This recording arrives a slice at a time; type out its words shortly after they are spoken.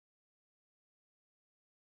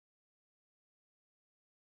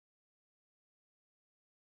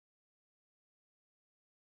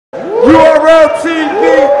URLTV.TV.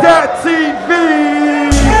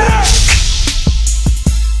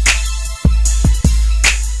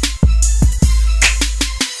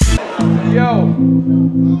 Yo,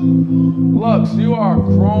 Lux, you are a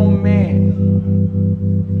grown man.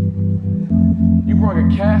 You brought a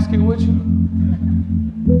casket with you?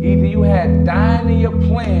 Either you had dying in your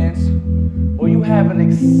plans or you have an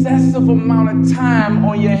excessive amount of time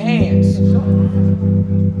on your hands.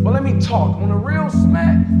 But let me talk. On the real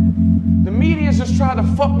smack, the media's just tried to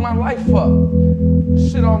fuck my life up.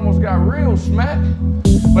 Shit almost got real smack.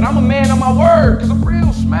 But I'm a man of my word, cause I'm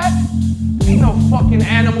real smack. Ain't no fucking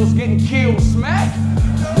animals getting killed smack.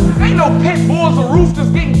 Ain't no pit bulls or roosters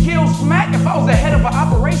getting killed smack. If I was the head of an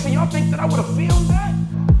operation, y'all think that I would've filmed that?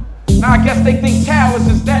 Now I guess they think Cal is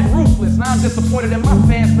just that ruthless. Now I'm disappointed in my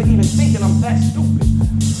fans for even thinking I'm that stupid.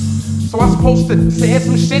 So I'm supposed to say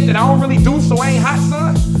some shit that I don't really do, so I ain't hot,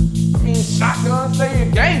 son? I mean, shotgun say you're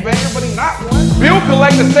a gangbanger, but he not one. Bill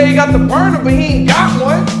collector say he got the burner, but he ain't got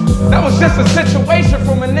one. That was just a situation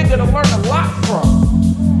from a nigga to learn a lot from.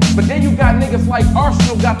 But then you got niggas like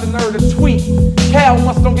Arsenal got the nerve to tweet. Cal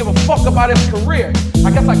must don't give a fuck about his career.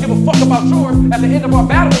 I guess I give a fuck about yours. At the end of our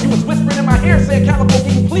battle, you was whispering in my ear saying, Calicoe,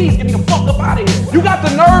 can you please get me the fuck up out of here? You got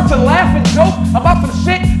the nerve to laugh and joke about some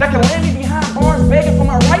shit that can land me behind bars begging for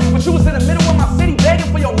my rights, but you was in the middle of my city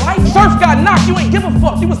begging for your life. Surf got knocked, you ain't give a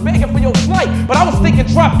fuck. You was begging for your flight, but I was thinking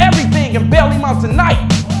drop everything and bail him out tonight.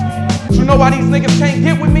 But you know why these niggas can't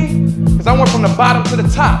get with me? Cause I went from the bottom to the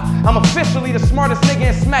top. I'm officially the smartest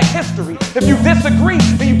nigga in smack history. If you disagree,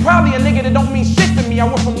 then you probably a nigga that don't mean shit to me. I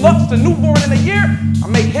went from Lux to newborn in a year, I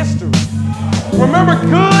made history. Remember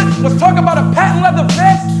Good was talking about a patent leather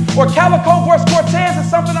vest? Or Calicoe versus Cortez is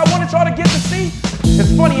something I wanted y'all to get to see?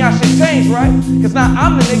 It's funny how shit changed, right? Cause now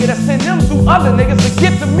I'm the nigga that send them through other niggas to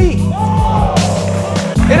get to me.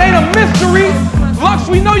 It ain't a mystery. Lux,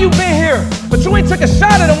 we know you been here, but you ain't took a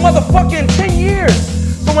shot at a motherfucker in 10 years.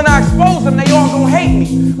 So when I expose them, they all gon' hate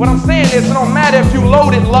me. What I'm saying is, it don't matter if you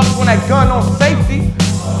loaded, Lux, when that gun on safety.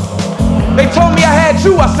 They told me I had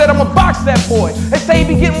you, I said I'ma box that boy. They say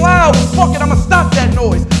he be getting loud, fuck it, I'ma stop that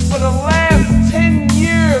noise. For the last 10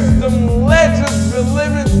 years, them legends been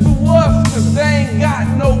living through us, cause they ain't got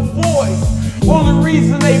no voice. Only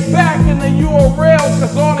reason they back in the URL,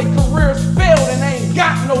 cause all their careers failed and they ain't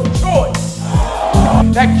got no choice.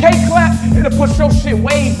 That K-clap, it'll push your shit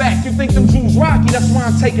way back. You think them Jews rocky, that's why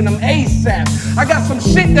I'm taking them ASAP. I got some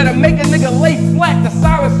shit that'll make a nigga lay flat. The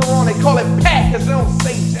silencer on, they call it pack, cause they don't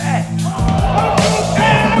say jack.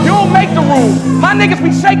 You don't make the rules. My niggas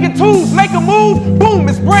be shaking tools, make a move, boom,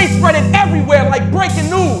 it's brain spreading everywhere like breaking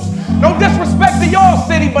news. No disrespect to y'all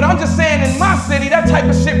city, but I'm just saying in my city, that type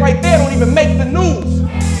of shit right there don't even make the news.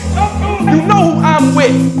 You know who I'm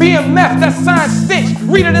with, BMF, that sign stitch,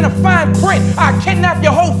 read it in a fine print. I kidnap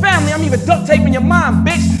your whole family, I'm even duct taping your mind,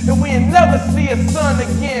 bitch. And we ain't never see a son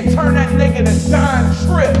again, turn that nigga to Don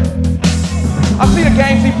Trip. I see the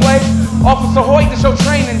games he played, Officer Hoyt, this your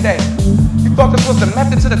training day. You thought this was the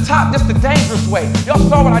method to the top, this the dangerous way. Y'all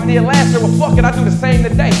saw what I did last year, well fuck it, I do the same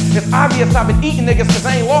today. It's obvious I've been eating niggas cause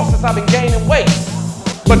I ain't lost since I've been gaining weight.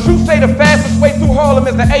 But you say the fastest way through Harlem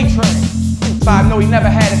is the A-train. So I know he never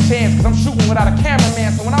had a chance cause I'm shooting without a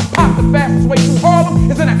cameraman. So when I pop, the fastest way through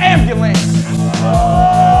Harlem is in an ambulance.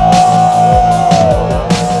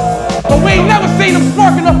 But we ain't never seen him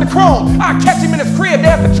sparking up the chrome. I catch him in his crib, they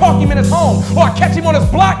have to chalk him in his home. Or I catch him on his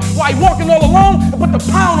block while he walking all alone and put the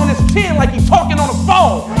pound on his chin like he talking on the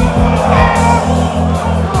phone.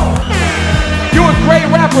 You a great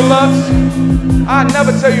rapper, Lux. I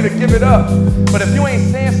never tell you to give it up. But if you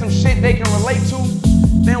ain't saying some shit they can relate to,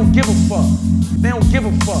 they don't give a fuck. They don't give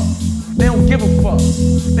a fuck. They don't give a fuck.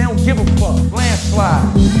 They don't give a fuck.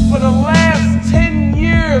 Landslide. For the last 10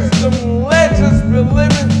 years, them legends been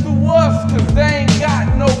living through us cause they ain't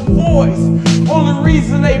got no voice. Only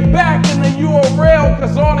reason they back in the URL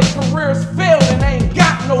cause all their careers failed and they ain't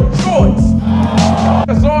got no choice.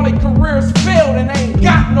 Cause all their careers failed and they ain't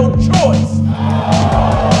got no choice.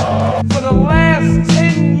 For the last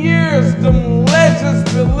 10 years, them legends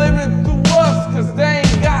been living through us cause they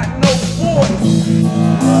ain't got no voice.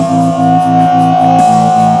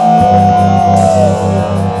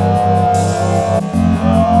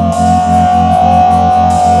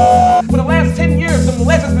 For the last 10 years, them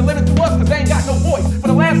legends been living through us cause they ain't got no voice. For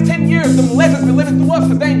the last 10 years, them legends been living through us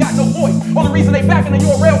cause they ain't got no voice. Only reason they back in the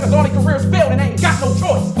URL cause all their careers failed and they ain't got no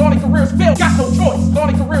choice. All their careers failed, got no choice. All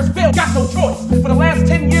their careers failed, got no choice. For the last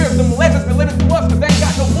 10 years, them legends been living through us cause they ain't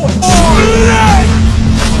got no voice.